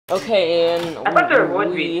Okay, and I thought there would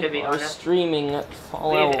be, we to be are honest. streaming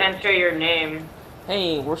Fallout. Please enter your name.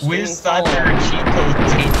 Hey, we're streaming Wiz thought Fallout. their cheat code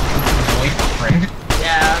taped to boyfriend.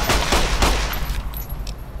 Yeah.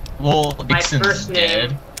 Lol, My Dixon's first name.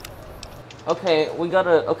 dead. Okay, we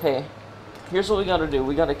gotta. Okay, here's what we gotta do.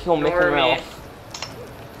 We gotta kill Mick and Ignore me. Ralph.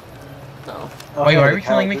 No, Wait, why are we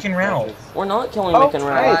killing Mick and Ralph? we're not killing Oh, Mick and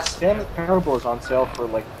Ralph. nice! Stanley Parable is on sale for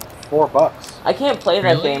like $4. I can't play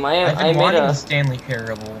that Really? game. I've I been made wanting a. the Stanley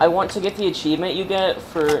Parable. I want to get the achievement you get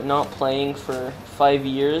for not playing for 5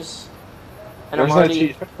 years. And There's I'm an already.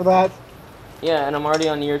 achievement for that. Yeah, and I'm already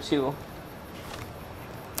on year 2. You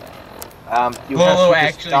Well, have to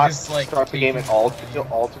actually, not just, like, start the game at all to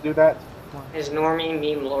do that. Is Normie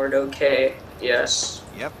Meme Lord okay? Yes.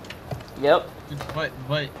 Yep. But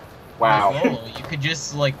Wow. Lolo, you could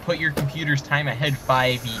just like put your computer's time ahead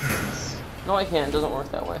 5 years. No, I can't. It doesn't work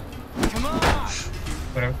that way.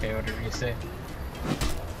 But okay, whatever you say.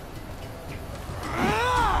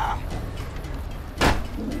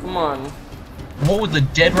 Come on. Whoa, the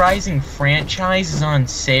Dead Rising franchise is on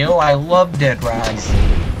sale. I love Dead Rising.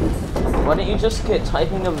 Why don't you just get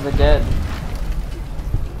Typing of the Dead?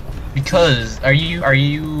 Because are you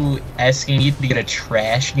asking me to get a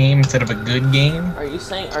trash game instead of a good game? Are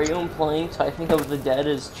you implying Typing of the Dead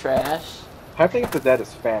is trash? Typing of the Dead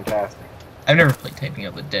is fantastic. I've never played Typing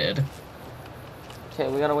of the Dead. Okay,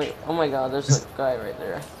 we gotta wait. Oh my god, there's a guy right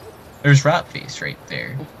there. There's Rotface right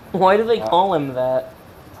there. Why do they call him that?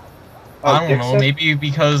 Oh, I don't know, Dixon? maybe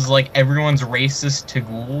because like everyone's racist to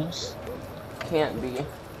ghouls. Can't be.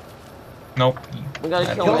 Nope. We gotta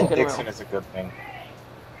I kill don't Killing Mick and Dixon Ralph. is a good thing.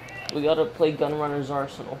 We gotta play Gunrunner's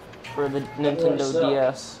Arsenal for the Nintendo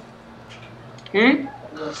DS. Hmm?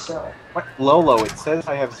 What? Lolo, it says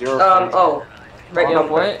I have 0 friends. Oh. Right Yeah, now,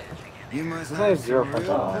 what? It says I have 0 friends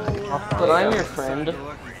online. But I'm your friend.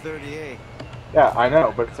 Yeah, I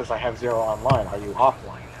know, but it says I have 0 online. Are you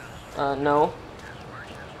offline? No.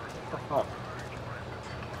 What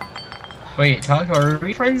Wait, Taco, are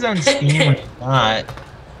we friends on Steam or not?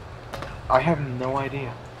 I have no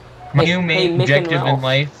idea. My Hey, new hey, main Mick and objective in Ralph.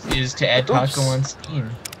 life is to add Oops. Taco on Steam.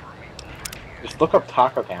 Just look up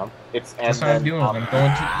Taco Town. It's and That's what I'm then, doing.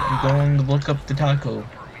 I'm going to look up the taco.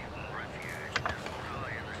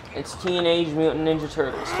 It's Teenage Mutant Ninja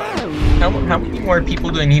Turtles time. How many more people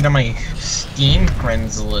do I need on my Steam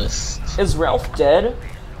friends list? Is Ralph dead?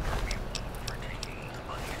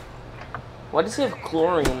 Why does he have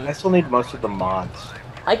chlorine? I still need most of the mods.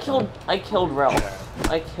 I killed Ralph.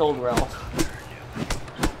 I killed Ralph.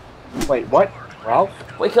 Wait, what? Ralph?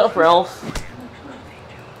 Wake up, Ralph.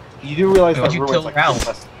 You do realize Why'd that you ruins kill like Ralph?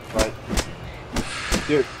 less, right?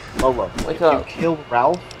 Dude, Lolo, Wake if up. you kill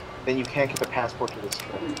Ralph, then you can't get the passport to this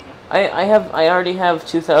trip. I already have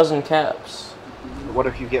 2,000 caps. What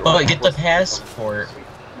if you get? Oh, like, get the less- passport.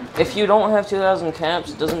 If you don't have 2,000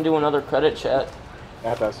 caps, it doesn't do another credit check.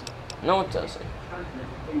 That does. No, it doesn't.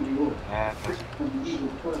 That does.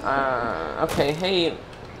 Okay, hey,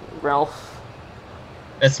 Ralph.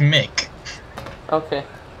 That's Mick. Okay.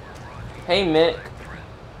 Hey, Mick.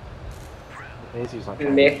 Daisy's not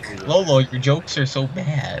Mick. trying to- Lolo, your jokes are so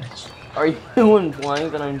bad. Are you implying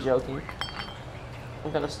that I'm joking? I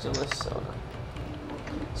gotta steal this soda.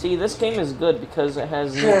 See, this game is good because it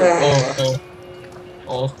has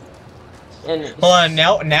Oh. and Hold on,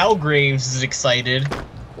 now Graves is excited.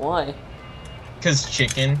 why? Cause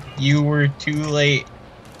chicken, you were too late.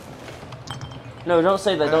 No, don't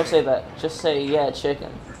say that. Don't say that. Just say yeah,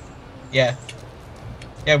 chicken. Yeah.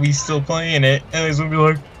 Yeah, we still playing it, and it's gonna be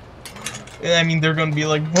like, I mean, they're gonna be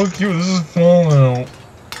like, fuck you, this is Fallout.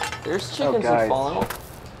 There's chickens guys. in Fallout.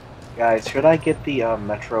 Guys, should I get the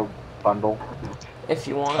Metro bundle? If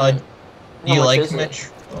you want. Do How you much like is it?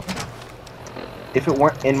 Metro? If it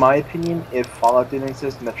weren't, in my opinion, if Fallout didn't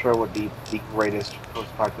exist, Metro would be the greatest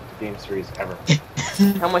post-apocalyptic game series ever.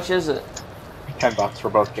 How much is it? $10 for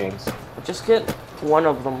both games, Just get one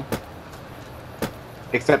of them.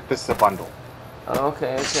 except this is a bundle. Oh,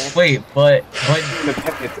 okay, okay. Wait, but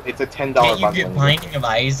It's a $10 can't you bundle. get Binding of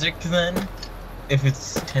Isaac then? If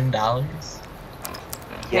it's $10?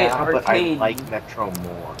 Yeah, Hey, but I arcade. like Metro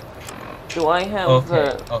more. Do I have Okay,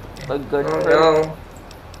 the okay. good Oh, perk?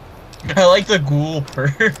 no. I like the ghoul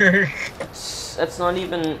perk. That's not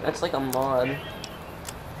even. That's like a mod.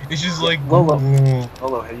 It's just like Lolo. ghoul.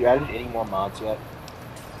 Lolo, have you added any more mods yet?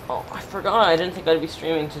 Oh, I forgot. I didn't think I'd be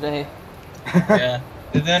streaming today. Yeah.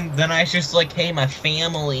 And then I was just like, hey, my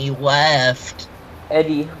family left.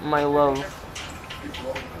 Eddie, my love.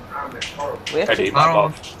 We have Eddie, to. my I don't-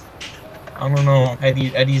 love. I don't know.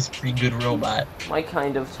 Eddie's a pretty good robot. My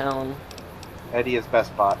kind of town. Eddie is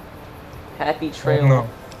best bot. Happy I Trail. don't know.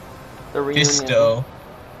 The reunion. Fisto.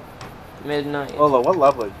 midnight. Lola, what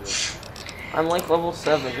level are you? I'm like level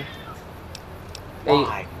 7.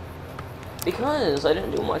 Why? Because I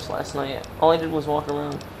didn't do much last night. All I did was walk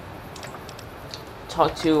around.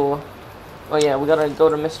 Talk to... Oh yeah, we gotta go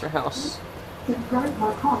to Mr. House.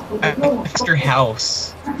 Mr.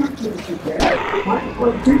 House.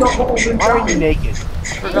 Why are you naked?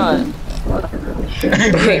 Forgot.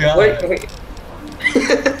 Wait.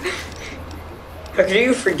 How can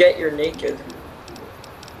you forget you're naked?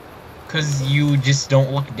 Cause you just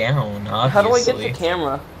don't look down, obviously. How do I get the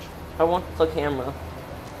camera? I want the camera.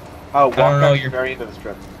 Oh, walk don't know, down to the you're- very end of the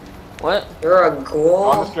strip. What? You're a On the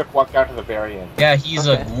ghoul? strip, walk down to the very end. Yeah, he's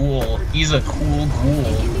Okay. a ghoul. He's a cool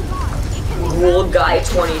ghoul. Ghoul guy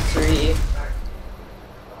 23.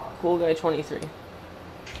 Cool guy 23.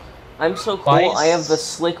 I'm so cool, Why is- I have the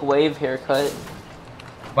slick wave haircut.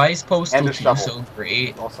 Why is Postal And a 2 shovel. so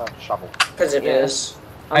great? Also have a shovel. Because it Yeah. is.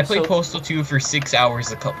 I played Postal 2 for 6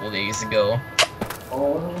 hours a couple days ago.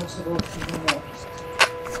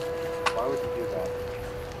 Why would you do that?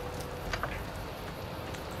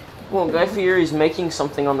 Well, Guy Fieri's making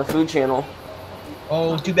something on the food channel.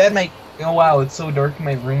 Oh, too bad my... Oh wow, it's so dark in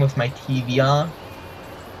my room with my TV on.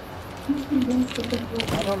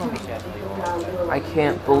 I don't understand. I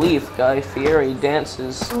can't believe Guy Fieri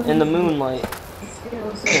dances in the moonlight.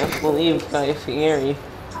 Can't believe Guy Fieri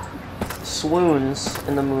swoons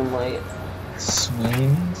in the moonlight.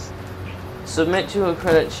 Swoons? Submit to a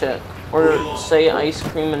credit check. Or say ice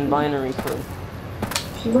cream and binary code.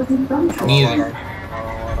 Neither.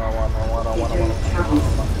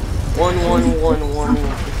 11111.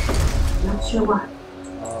 Not sure why.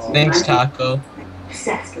 Thanks, Taco.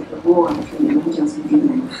 Obsessed with the war between the angels and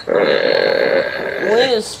demons.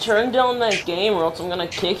 Liz, turn down that game or else I'm gonna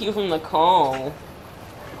kick you from the call.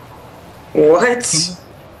 What?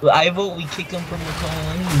 I vote we kick him from the call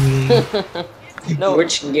anyway. No,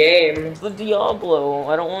 Which game? the Diablo.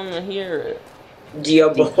 I don't want to hear it.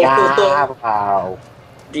 Diabolo. Wow.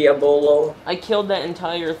 Diabolo. I killed that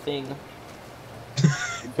entire thing. You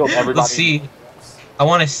killed everybody. Let's see. I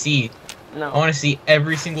want to see. I No, want to see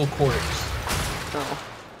every single corpse. no.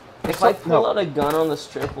 If I pull No. out a gun on the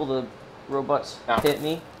strip, will the robots No. hit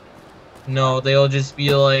me? No, they'll just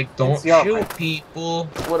be like, don't It's the shoot people.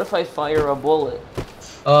 What if I fire a bullet?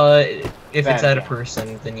 If it's Then, at a yeah.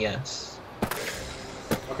 person, then yes.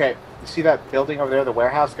 Okay, you see that building over there, the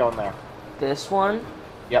warehouse? Go in there. This one?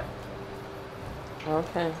 Yep.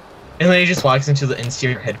 Okay. And then he just walks into the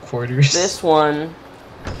NCR headquarters. This one.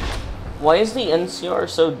 Why is the NCR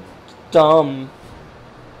so dumb?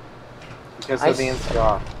 Because I of the s-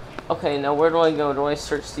 NCR. Okay, now where do I go? Do I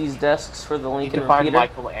search these desks for the You need Lincoln to find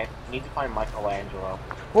repeater? you need to find Michelangelo.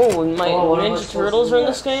 Oh, my Oh, what am I Ninja supposed Turtles to are do in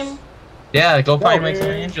this next? game? Yeah, go find No,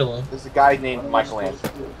 Michelangelo. There's a guy named Michelangelo.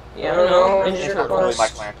 Yeah, I Oh, know. no, Ninja it's It's your not really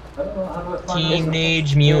Turtles. Michelangelo.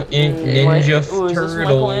 Teenage Mutant Ooh, Ninja is this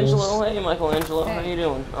Michelangelo? Turtles. Hey, Michelangelo, how you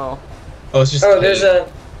doing? Oh. Oh, it's just Oh, there's Kate. a.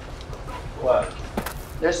 What?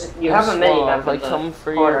 You have a mini map Suave, I of the come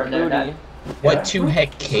for corner your there, booty. Dad. What to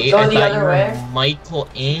heck, Kate? Go I the thought other you way. were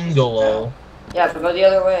Michelangelo. Yeah, but go the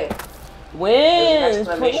other way. There's Win! an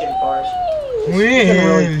exclamation bars.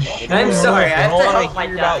 Wish. I'm sorry, I have to wanna help my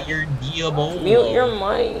hear dad. about your Diabolo. Mute your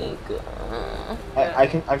mic.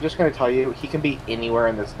 I'm just gonna tell you, he can be anywhere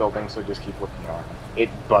in this building, so just keep looking around. It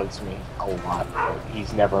bugs me a lot.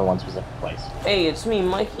 He's never in one specific place. Hey, it's me,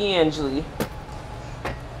 Mikey Angeli.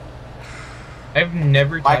 I've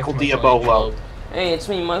never Michael talked to Diabolo. Michelangelo. Hey, it's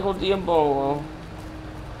me, Michael Diabolo.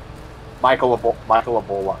 Michael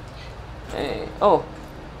Ebola. Hey, oh.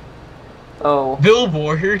 Oh.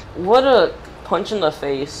 Billboard. What a punch in the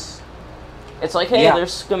face. It's like, hey, Yeah.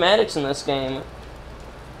 there's schematics in this game.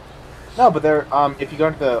 No, but there. If you go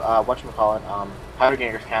into the whatchamacallit, Powder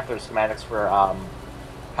Gangers camp, there's schematics for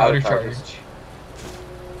Powder charges. charge.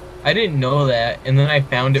 I didn't know that, and then I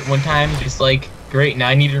found it one time, just like, great, now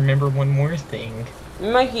I need to remember one more thing.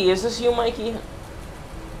 Mikey, is this you, Mikey?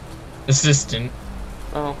 Assistant.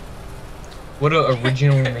 Oh. What a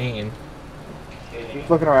original name. He's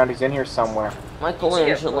looking around. He's in here somewhere.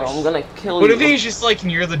 Michelangelo, I'm gonna kill What you. if he's just like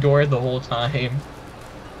near the door the whole time?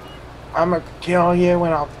 I'm gonna kill you,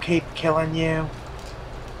 and I'll keep killing you.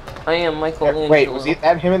 I am Michelangelo. Wait, was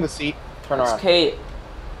that him in the seat? Turn It's around. Kate.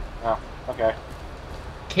 Oh, okay.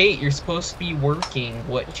 Kate, you're supposed to be working.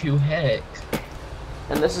 What to heck?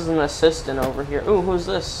 And this is an assistant over here. Ooh, who's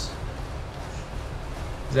this?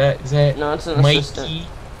 Is that No, it's an assistant. Mikey?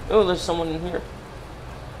 Oh, there's someone in here.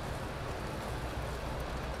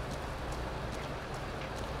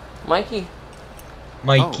 Mikey.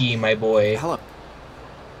 Mikey, my boy. Hello.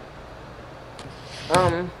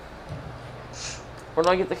 Where do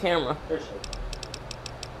I get the camera?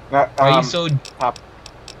 Are you so...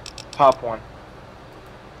 Top one.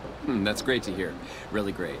 That's great to hear.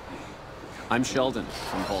 Really great. I'm Sheldon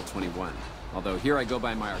from Vault 21. Although here I go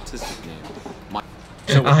by my artistic name.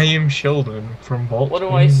 And I am Sheldon from Vault 21. What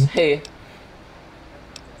do I say?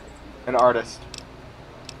 An artist.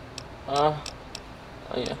 Oh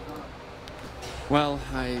yeah. Well,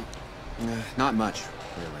 not much,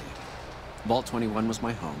 really. Vault 21 was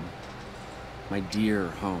my home. My dear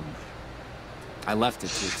home. I left it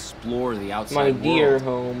to explore the outside My world. dear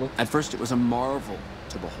home. At first it was a marvel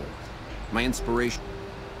to behold. My inspiration.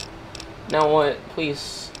 Now what?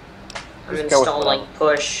 Please. I'm Just go with installing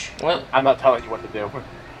push. What? I'm not telling you what to do.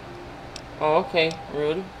 Oh, okay.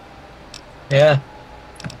 Rude. Yeah.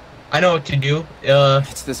 I know what to do.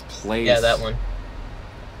 It's this place. Yeah, that one.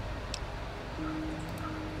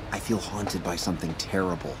 I feel haunted by something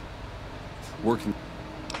terrible. Working.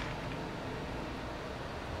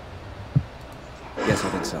 Yes, I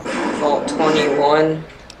think so. Vault 21.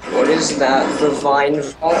 What is that? The Vine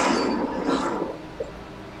Vault?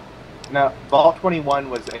 No, Vault 21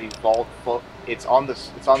 was a vault full. It's on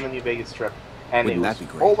the New Vegas Strip, and Wouldn't it that was be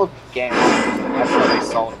great? full of gambling. That's how they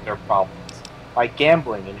solved their problems by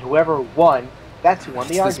gambling, and whoever won, that's who won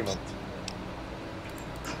the It's this- argument.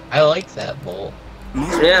 I like that vault.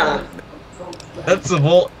 Yeah. That's the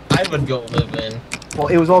vault I would go live in. Well,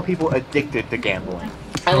 it was all people addicted to gambling.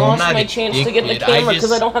 I I'm lost not my chance to get the addicted, camera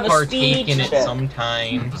because I don't have a partake speech. in it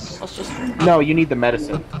sometimes. Let's just. No, you need the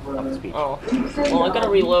medicine of the speech. Oh. Well, I gotta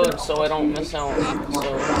reload so I don't miss out.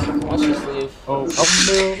 So let's just leave. Oh,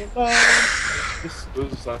 this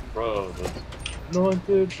is our brothers,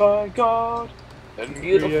 anointed by God. And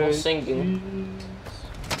Beautiful create singing.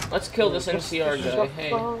 Let's kill this NCR guy.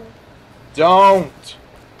 Hey. Don't.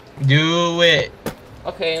 Do it.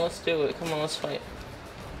 Okay, let's do it. Come on, let's fight.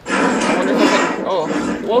 I wonder if I can...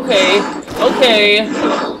 Oh, okay. Okay.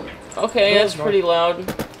 Okay, that's pretty loud.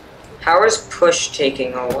 How is push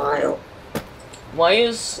taking a while? Why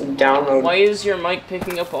is your mic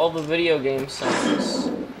picking up all the video game sounds?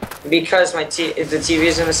 Because the TV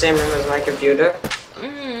is in the same room as my computer.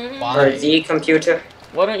 Why? Or the computer.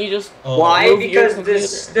 Why don't you just... Oh. Why? move your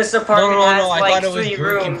Because this No, apartment no, has no, I like thought it was 3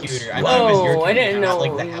 your rooms. computer. I thought it was your Whoa, I computer, didn't not know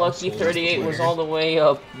like the Lucky household 38 was computer. all the way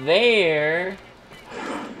up there.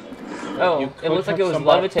 Oh, You it looked could like it was have somebody-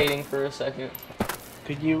 levitating for a second.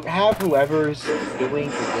 Could you have whoever's doing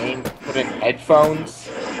the game put in headphones?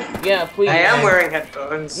 Yeah, please. I am wearing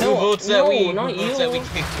headphones. No, Who votes that we not who votes that we you.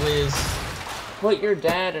 kick Liz? Put your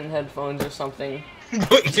dad in headphones or something.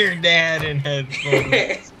 Put your dad in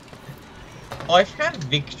headphones. Oh, I forgot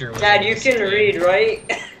Victor was Dad, in you this can game. read, right?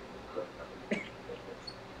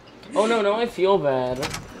 Oh no, no, I feel bad.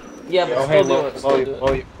 Yeah, but Oh, hey, still do it. Still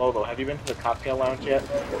do it. Lolo, have you been to the cocktail lounge yet?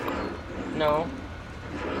 No.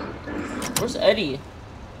 Where's Eddie?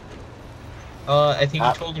 I think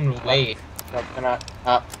you told him to wait. Coconut,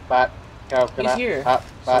 up, butt, coconut, He's here. up,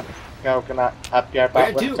 butt, coconut, up your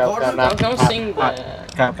butt with coconut, Don't up, sing up,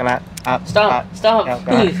 that. coconut, up, Stop, up, stop,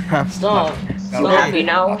 coconut, please, up, stop. up, Stop happy it.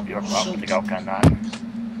 now? Up your butt with coconut.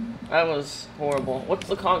 That was horrible. What's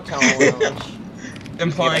the cocktail lounge?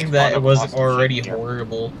 Implying that it was already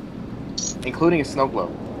horrible. Including a snow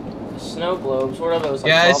globe. Snow globes, what are those? Like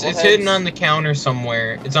Yeah, it's bobbleheads? hidden on the counter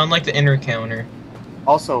somewhere. It's on like the inner counter.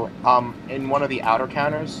 Also, in one of the outer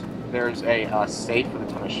counters, there's a safe with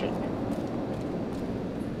a ton of shit.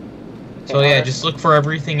 So yeah, just look for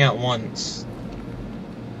everything at once.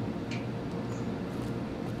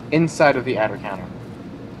 Inside of the outer counter.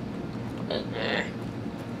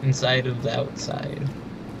 Inside of the outside.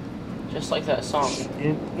 Just like that song.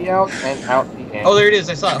 In the out and out the in. Oh, there it is.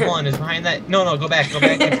 I saw it. Hold on. It's behind that. No, no, go back. Go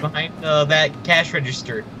back. It's behind that cash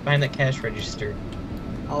register. Behind that cash register.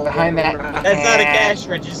 Behind that. That's not a cash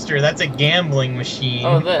register. That's a gambling machine.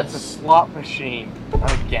 Oh, That's a this. slot machine.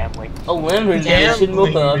 Not a gambling. Elimination Gambling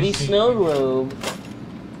Mojave machine. Snow Globe.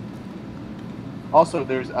 Also,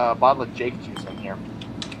 there's a bottle of Jake juice in here.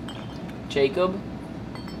 Jacob?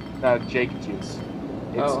 Jake juice.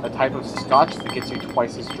 It's Oh. a type of scotch that gets you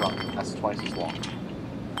twice as drunk. That's twice as long.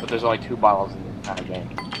 But there's only 2 bottles in the entire game.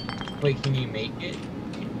 Wait, can you make it?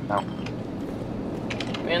 No.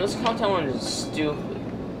 Man, this cocktail one is stupid.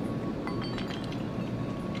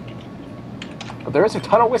 But there is a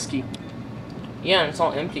ton of whiskey. Yeah, and it's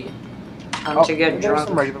all empty. Time to get there's drunk.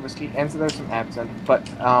 some regular whiskey, and so there's some absinthe. But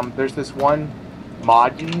there's this one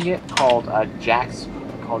mod you can get called Jack's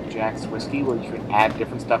whiskey, where you can add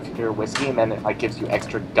different stuff to your whiskey, and then it like gives you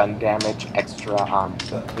extra gun damage, extra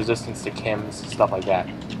resistance to chems, stuff like that.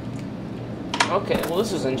 Okay, well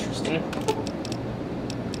this is interesting.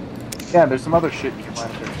 Yeah, there's some other shit you can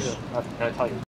find there too. I'm not gonna tell you.